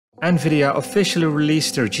NVIDIA officially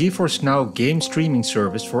released their Geforce Now game streaming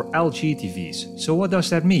service for LG TVs. So what does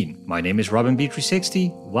that mean? My name is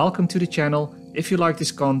RobinB360, welcome to the channel. If you like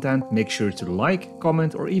this content, make sure to like,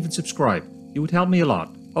 comment or even subscribe. It would help me a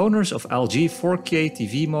lot. Owners of LG 4K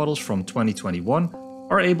TV models from 2021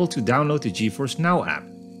 are able to download the Geforce Now app.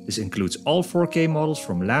 This includes all 4K models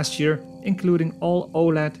from last year, including all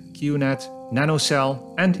OLED, QNED,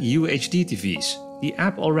 NanoCell and UHD TVs. The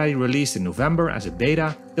app already released in November as a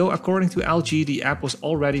beta, though according to LG the app was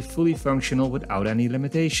already fully functional without any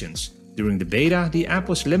limitations. During the beta, the app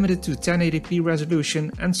was limited to 1080p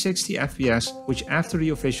resolution and 60 FPS, which after the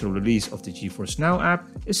official release of the Geforce Now app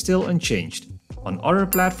is still unchanged. On other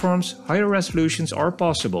platforms, higher resolutions are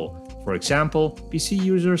possible. For example, PC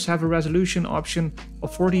users have a resolution option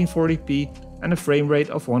of 1440p and a frame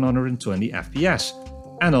rate of 120 FPS.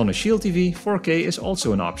 And on a Shield TV, 4K is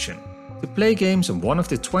also an option. To play games on one of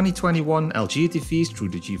the 2021 LG TVs through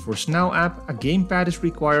the Geforce Now app, a gamepad is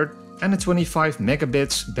required and a 25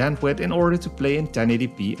 megabits bandwidth in order to play in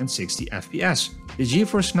 1080p and 60 FPS. The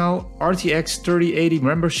Geforce Now RTX 3080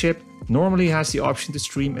 membership normally has the option to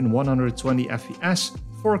stream in 120 FPS,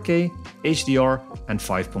 4K, HDR and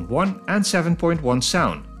 5.1 and 7.1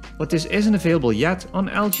 sound. But this isn't available yet on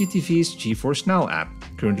LG TV's Geforce Now app.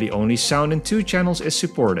 Currently only sound in 2 channels is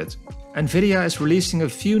supported. NVIDIA is releasing a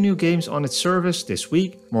few new games on its service this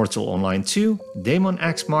week: Mortal Online 2, Daemon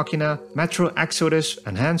X Machina, Metro Exodus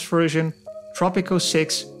Enhanced Version, Tropico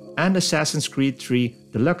 6 and Assassin's Creed 3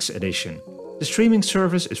 Deluxe Edition. The streaming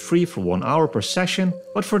service is free for 1 hour per session,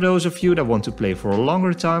 but for those of you that want to play for a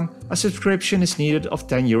longer time, a subscription is needed of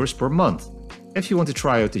 €10 per month. If you want to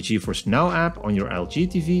try out the Geforce Now app on your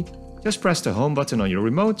LG TV, just press the home button on your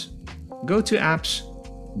remote, go to Apps,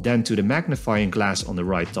 then to the magnifying glass on the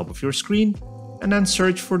right top of your screen, and then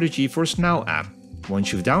search for the Geforce Now app.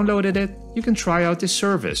 Once you've downloaded it, you can try out this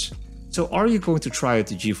service. So are you going to try out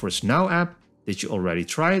the Geforce Now app? Did you already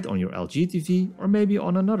try it on your LG TV or maybe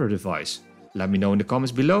on another device? Let me know in the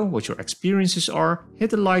comments below what your experiences are,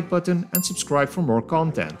 hit the like button and subscribe for more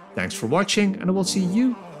content. Thanks for watching and I will see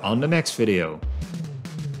you on the next video.